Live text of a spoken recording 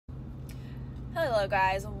Hello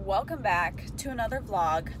guys, welcome back to another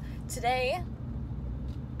vlog. Today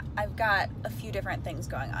I've got a few different things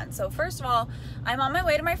going on. So first of all, I'm on my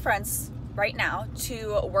way to my friend's right now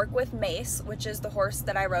to work with Mace, which is the horse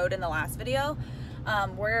that I rode in the last video.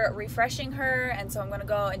 We're refreshing her, and so I'm gonna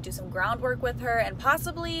go and do some groundwork with her and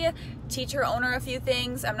possibly teach her owner a few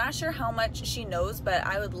things. I'm not sure how much she knows, but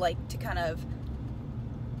I would like to kind of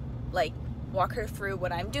like walk her through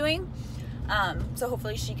what I'm doing. So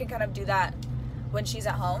hopefully she can kind of do that when she's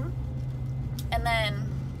at home. And then,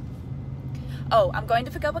 oh, I'm going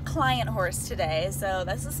to pick up a client horse today, so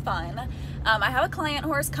this is fun. I have a client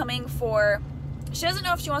horse coming for, she doesn't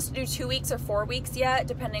know if she wants to do 2 weeks or 4 weeks yet,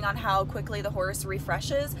 depending on how quickly the horse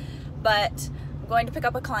refreshes, but I'm going to pick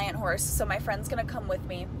up a client horse, so my friend's gonna come with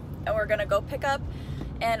me, and we're gonna go pick up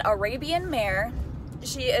an Arabian mare.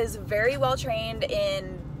 She is very well trained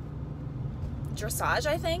in dressage,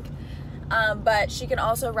 I think. But she can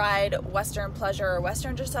also ride Western pleasure or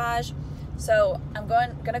Western dressage. So I'm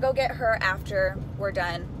gonna go get her after we're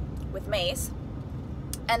done with Mace.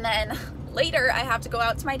 And then later I have to go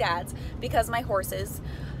out to my dad's because my horses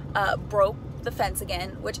broke the fence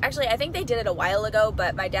again, which actually I think they did it a while ago,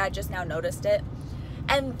 but my dad just now noticed it.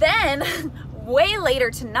 And then way later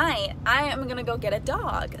tonight, I am gonna go get a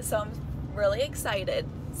dog. So I'm really excited.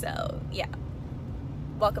 So yeah,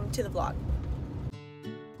 welcome to the vlog.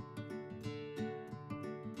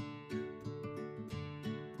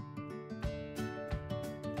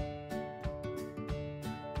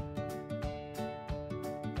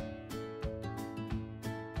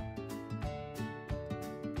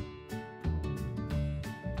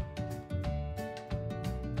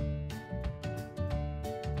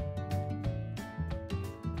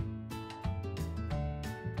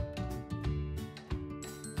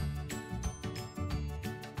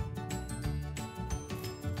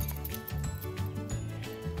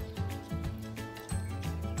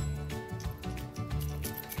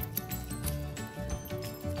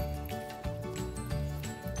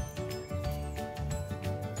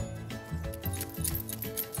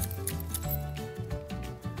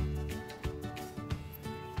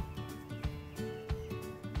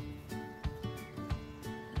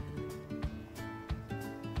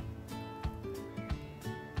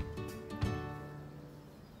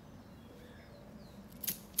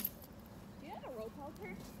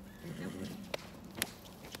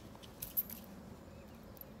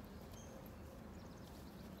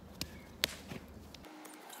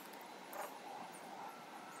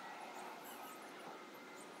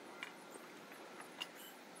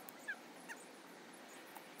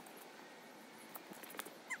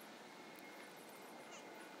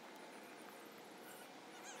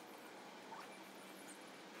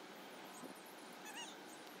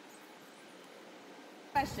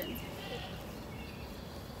 Question.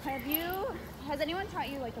 Has anyone taught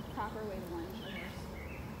you like a proper way to lunge a horse?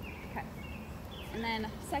 Okay. And then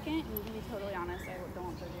second, and you can be totally honest, I don't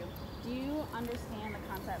want to judge you. Do you understand the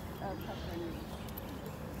concept of pressure and release?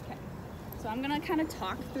 Okay. So I'm gonna kind of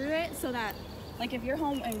talk through it so that like if you're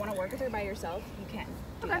home and want to work with her by yourself, you can.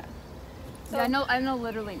 Okay. So yeah, I know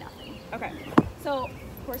literally nothing. Okay. So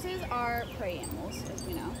horses are prey animals, as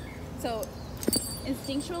we know. So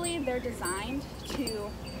instinctually, they're designed to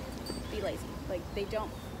be lazy. Like they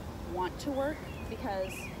don't want to work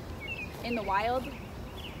because in the wild,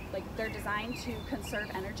 like they're designed to conserve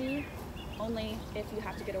energy only if you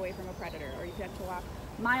have to get away from a predator or if you have to walk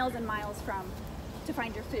miles and miles to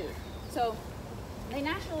find your food. So they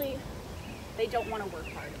naturally, they don't want to work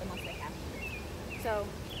hard unless they have to. So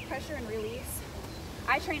pressure and release.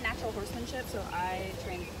 I train natural horsemanship, so I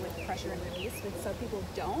train with pressure and release, but some people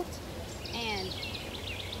don't. And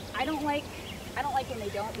I don't like when they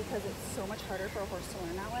don't because it's so much harder for a horse to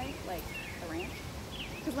learn that way, like a ranch.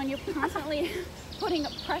 Because when you're constantly putting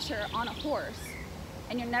pressure on a horse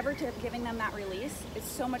and you're never giving them that release, it's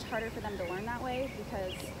so much harder for them to learn that way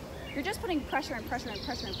because you're just putting pressure and pressure and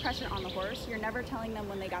pressure and pressure on the horse. You're never telling them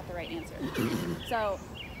when they got the right answer. So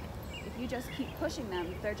if you just keep pushing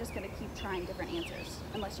them, they're just going to keep trying different answers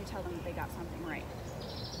unless you tell them that they got something right.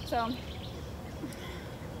 So I'm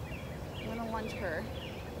going to lunge her.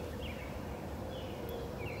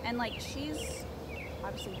 And like she's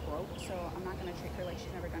obviously broke, so I'm not going to treat her like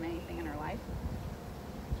she's never done anything in her life.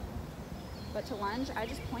 But to lunge, I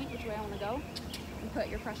just point which way I want to go and put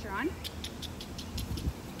your pressure on.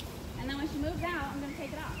 And then when she moves out, I'm going to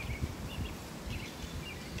take it off.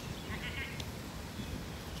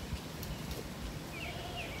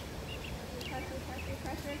 Pressure, pressure,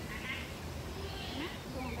 pressure.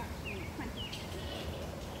 Going back. Come on.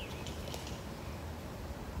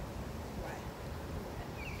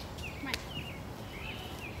 Come on.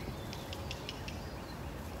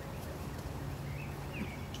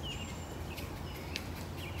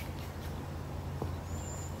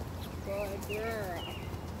 girl.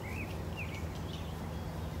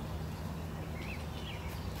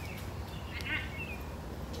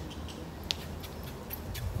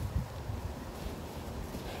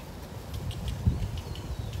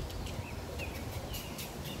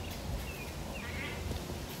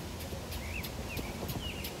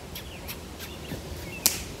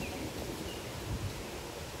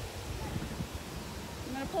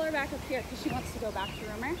 I'm gonna pull her back up here because she wants to go back to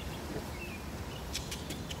Rumor.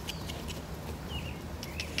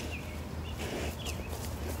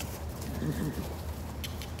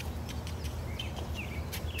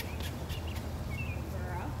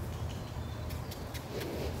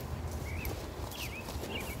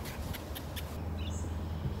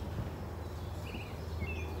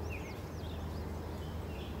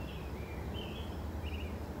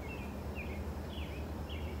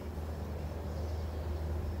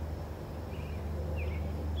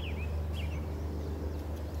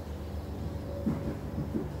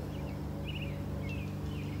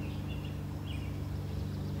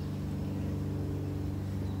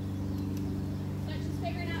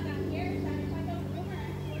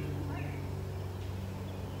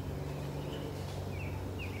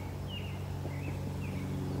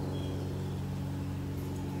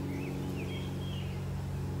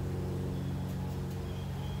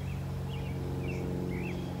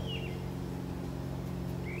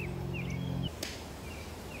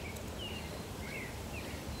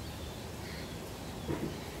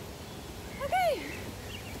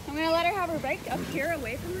 I'm gonna let her have her break up here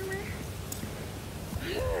away from Rumor.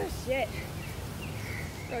 Oh, shit.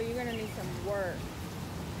 Bro, you're gonna need some work.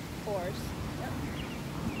 Horse. Yep.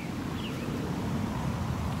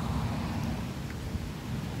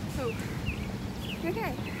 Oh.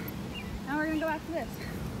 Okay. Now we're gonna go back to this.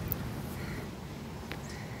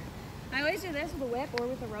 I always do this with a whip or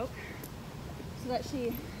with a rope so that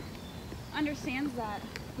she understands that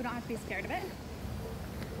we don't have to be scared of it.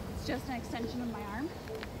 It's just an extension of my arm.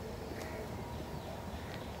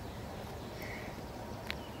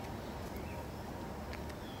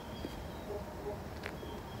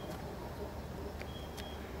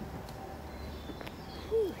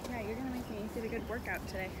 Whew, yeah, you're gonna make me get a good workout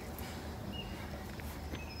today.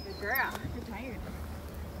 Good girl, you're tired.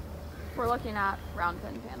 We're looking at round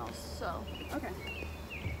pin panels, so Okay.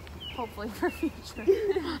 hopefully for future.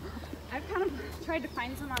 I've kind of tried to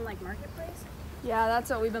find some on like Marketplace. Yeah, that's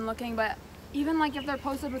what we've been looking, but even like if they're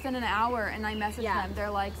posted within an hour and I message them, they're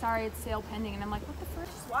like, sorry, it's sale pending, and I'm like, what the frick?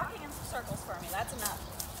 Just walking in circles for me, that's enough.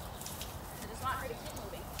 I just want her to keep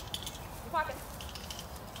moving. Keep walking.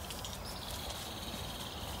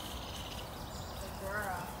 Good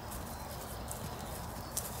girl.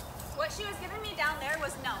 What she was giving me down there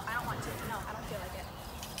was no, I don't want to. No, I don't feel like it.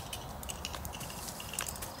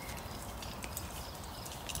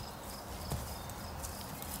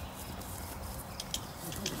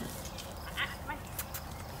 Come on.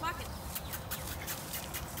 Walk it.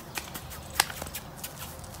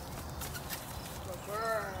 Good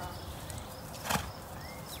girl.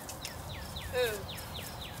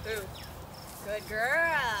 Ooh. Good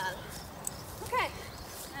girl. Okay,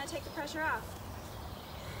 I'm gonna take the pressure off.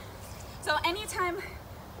 So anytime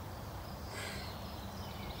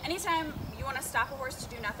you want to stop a horse to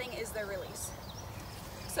do nothing is their release.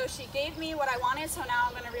 So she gave me what I wanted, so now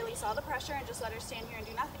I'm going to release all the pressure and just let her stand here and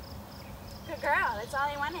do nothing. Good girl, that's all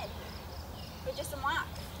I wanted. But just some walk.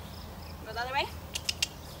 Go the other way.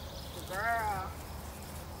 Good girl.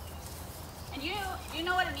 And you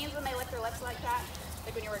know what it means when they lick their lips like that?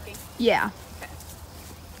 Like when you're working? Yeah. Okay.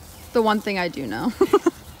 The one thing I do know.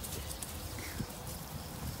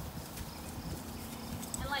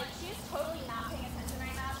 Totally not paying attention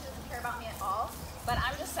right now. She doesn't care about me at all. But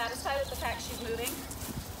I'm just satisfied with the fact she's moving.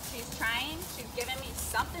 She's trying. She's giving me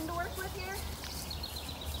something to work with here.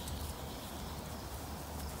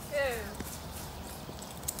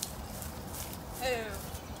 Ooh.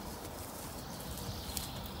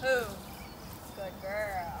 Ooh. Good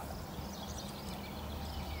girl.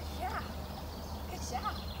 Yeah. Good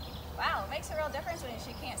job. Wow, it makes a real difference when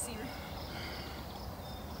she can't see.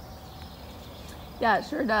 Yeah, it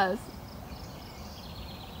sure does.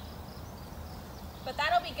 But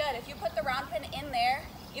that'll be good. If you put the round pin in there,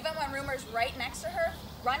 even when Rumor's right next to her,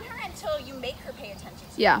 run her until you make her pay attention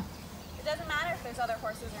to you. Yeah. It doesn't matter if there's other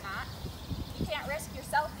horses or not. You can't risk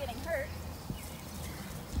yourself getting hurt.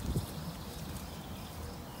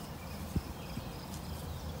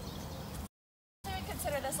 I would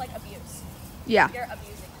consider this like abuse. Yeah. You're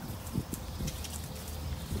abusing him.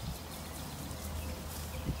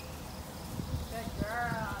 Good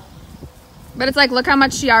girl. But it's like, look how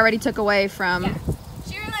much she already took away from... Yeah.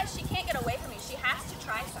 She realized she can't get away from me. She has to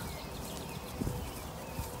try something.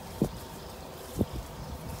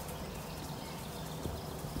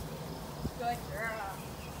 Good girl.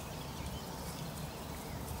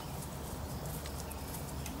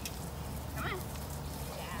 Come on.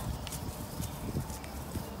 Yeah.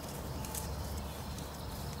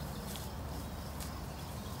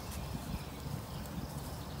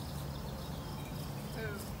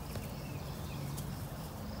 Ooh.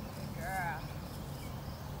 Good girl.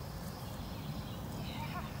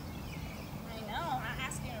 Yeah. I know. I'm not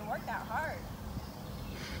asking you to work that hard.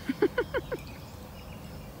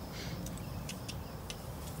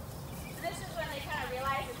 This is when they kind of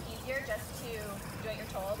realize it's easier just to do what you're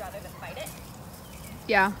told rather than fight it.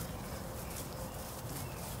 Yeah.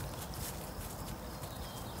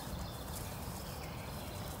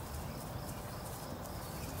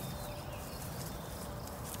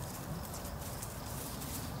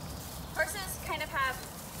 Horses kind of have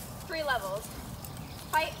 3 levels: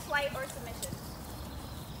 fight, flight, or submission.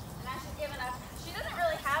 And as she's given up, she doesn't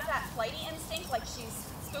really have that flighty instinct like she's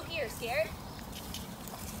spooky or scared.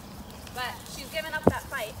 But she's given up that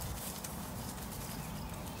fight.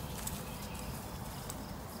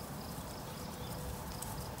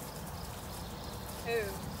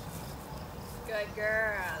 Ooh. Good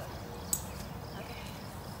girl. Okay.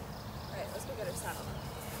 Alright, let's go get her saddled.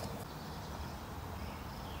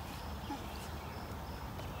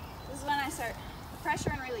 This is when I start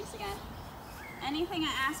pressure and release again. Anything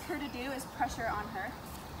I ask her to do is pressure on her.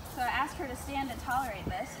 So I ask her to stand and tolerate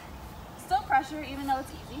this. Still pressure, even though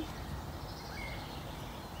it's easy.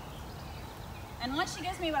 And once she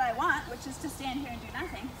gives me what I want, which is to stand here and do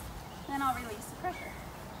nothing, then I'll release the pressure.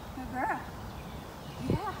 Good girl.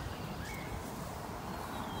 Yeah.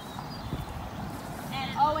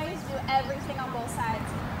 And always do everything on both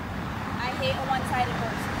sides. I hate a one-sided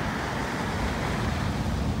horse.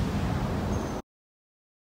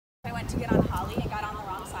 I went to get on Holly and got on the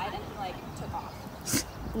wrong side and he like took off.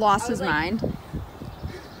 Lost his like, mind.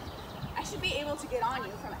 I should be able to get on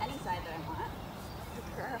you from any side that I want.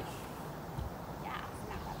 Good girl. Yeah, it's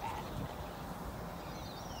not that bad.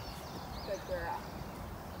 Good girl.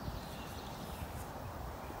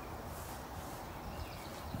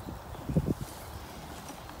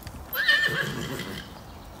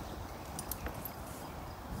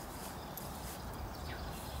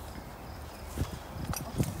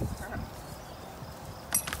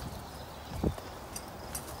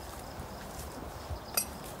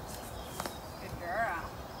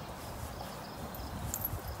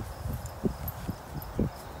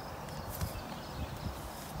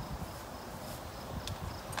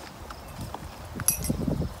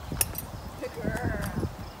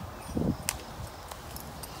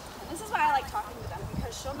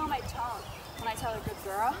 She'll know my tone when I tell her good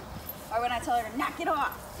girl or when I tell her to knock it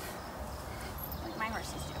off. Like my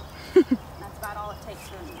horses do. That's about all it takes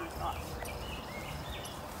for them to knock it off.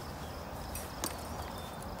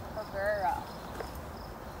 Good girl.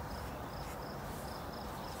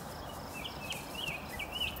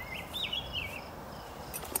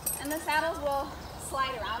 And the saddles will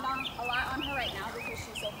slide around a lot on her right now because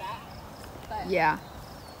she's so fat. But Yeah.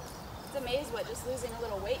 it's amazing what just losing a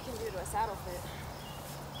little weight can do to a saddle fit.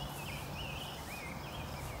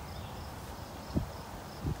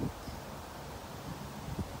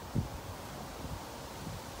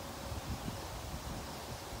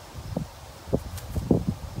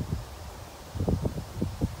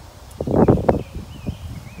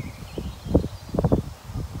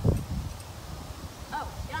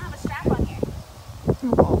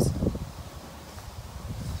 Balls.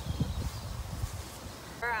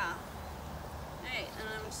 Alright, and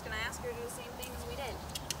I'm just going to ask her to do the same thing as we did.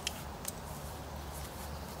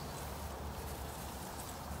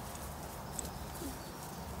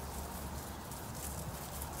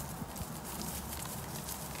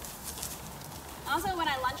 Also, when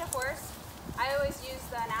I lunge a horse, I always use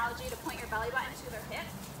the analogy to point your belly button to their hip.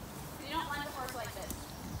 Because you don't lunge a horse like this.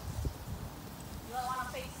 You don't want to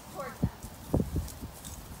face towards them.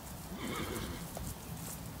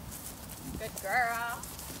 Good girl.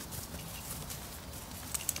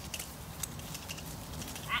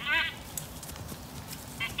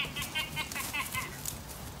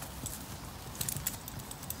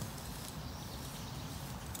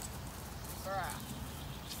 Girl.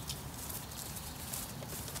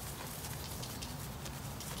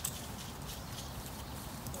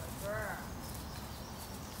 Good girl.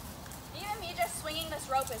 Even me just swinging this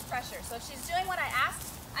rope is pressure. So if she's doing what I asked,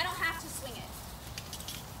 I don't have to swing it.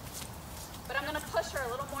 But I'm going to push her a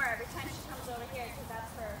little more every time she comes over here because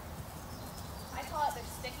that's her, I call it the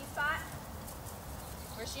sticky spot,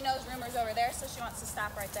 where she knows Rumor's over there, so she wants to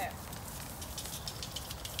stop right there.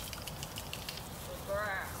 Good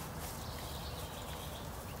girl.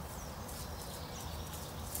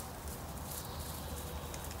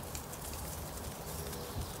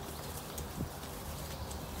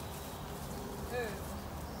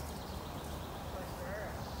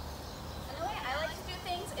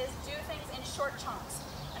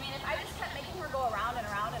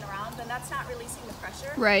 that's not releasing the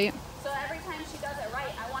pressure. Right. So every time she does it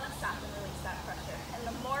right, I want to stop and release that pressure. And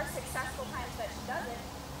the more successful times that she does it,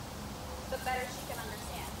 the better she can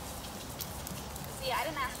understand. See, I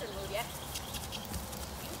didn't ask her to move yet.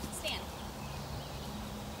 Stand.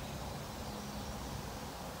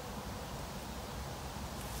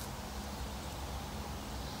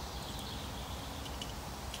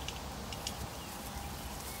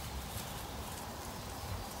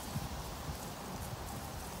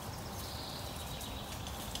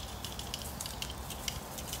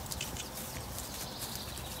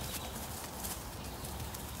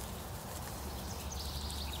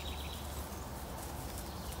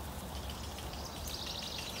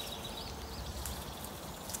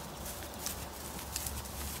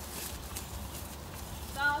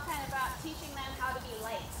 Teaching them how to be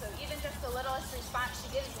light. So even just the littlest response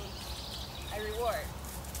she gives me, I reward.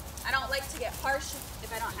 I don't like to get harsh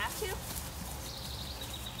if I don't have to,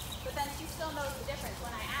 but then she still knows the difference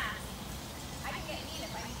when I ask. I can get mean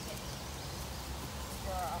if I need to.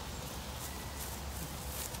 Girl.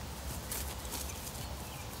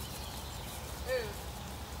 Ooh.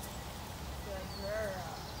 Good girl.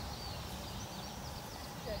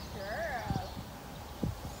 Good girl.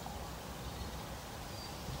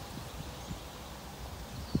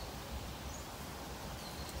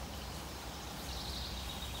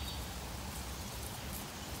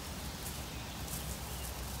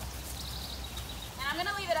 I'm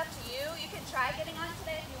gonna leave it up to you. You can try getting on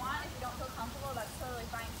today if you want. If you don't feel comfortable, that's totally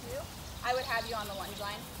fine too. I would have you on the lunge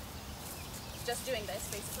line. Just doing this,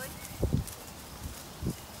 basically.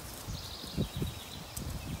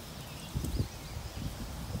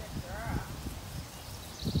 Good girl.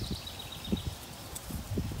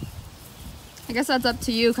 I guess that's up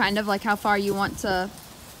to you, kind of like how far you want to,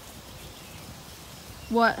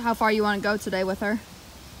 how far you want to go today with her.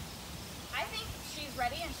 I think she's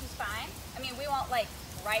ready and she's fine. I mean, we won't like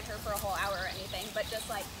ride her for a whole hour or anything, but just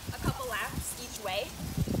like a couple laps each way,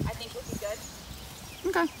 I think would be good.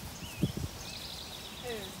 Okay.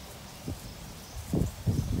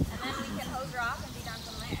 And then we can hose her off and be done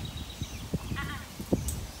from there.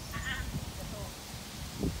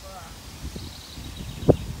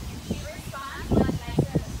 She responds when I'm nicer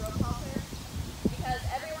in the stroke halter because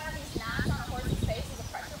every one of these knots on a horse's face is a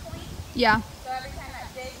pressure point. Yeah. So every time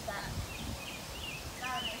that digs, that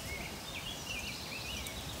not a nice feeling.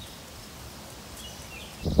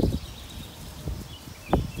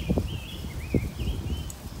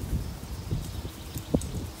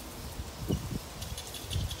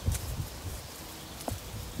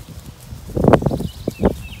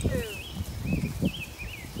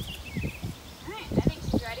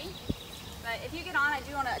 If you get on, I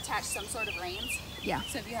do want to attach some sort of reins. Yeah.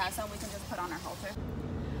 So if you have some, we can just put on our halter.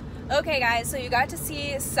 Okay guys, so you got to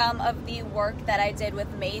see some of the work that I did with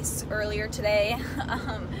Mace earlier today.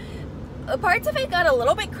 Parts of it got a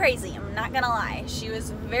little bit crazy, I'm not gonna lie. She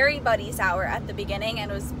was very buddy sour at the beginning and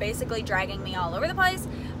was basically dragging me all over the place.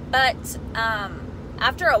 But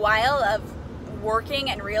after a while of working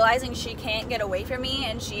and realizing she can't get away from me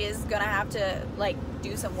and she is gonna have to like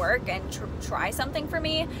do some work and try something for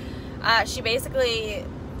me, she basically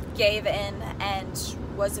gave in and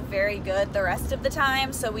was very good the rest of the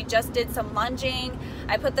time. So we just did some lunging.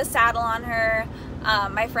 I put the saddle on her.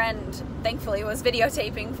 My friend thankfully was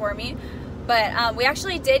videotaping for me, but we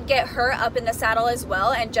actually did get her up in the saddle as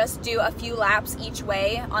well and just do a few laps each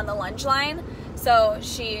way on the lunge line. So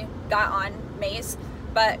she got on Mace,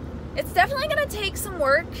 but it's definitely gonna take some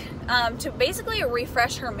work to basically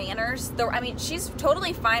refresh her manners. I mean, she's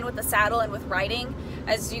totally fine with the saddle and with riding.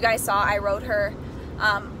 As you guys saw, I rode her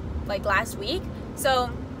like last week.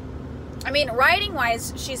 So, I mean, riding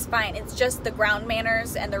wise, she's fine. It's just the ground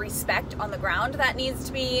manners and the respect on the ground that needs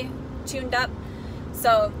to be tuned up.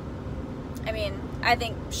 So, I mean, I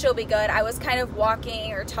think she'll be good. I was kind of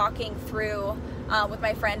walking or talking through with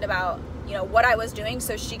my friend about, you know, what I was doing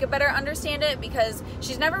so she could better understand it, because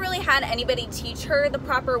she's never really had anybody teach her the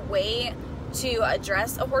proper way to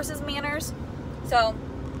address a horse's manners. So,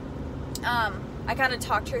 I kind of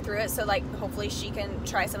talked her through it, so like hopefully she can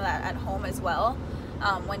try some of that at home as well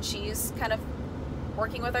when she's kind of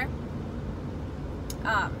working with her.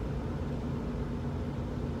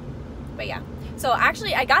 But yeah, so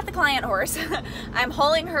actually I got the client horse. I'm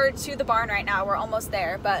hauling her to the barn right now. We're almost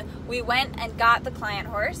there, but we went and got the client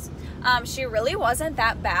horse. She really wasn't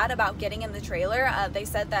that bad about getting in the trailer. They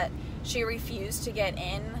said that she refused to get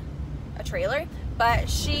in a trailer, but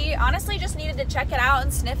she honestly just needed to check it out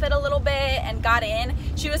and sniff it a little bit and got in.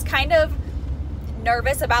 She was kind of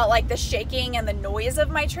nervous about like the shaking and the noise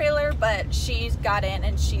of my trailer, but she got in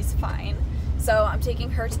and she's fine. So I'm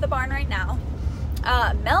taking her to the barn right now.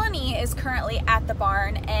 Melanie is currently at the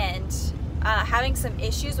barn and having some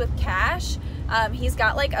issues with Cash. He's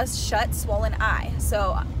got like a shut, swollen eye.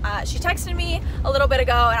 So she texted me a little bit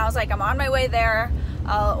ago, and I was like, I'm on my way there.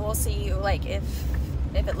 We'll see like if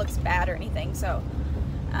it looks bad or anything. So,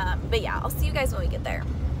 but yeah, I'll see you guys when we get there.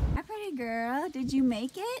 Hi, pretty girl. Did you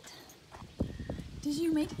make it? Did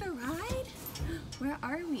you make the ride? Where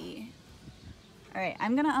are we? All right,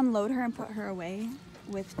 I'm gonna unload her and put her away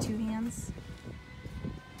with 2 hands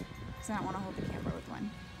because I don't want to hold the camera with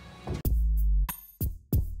one.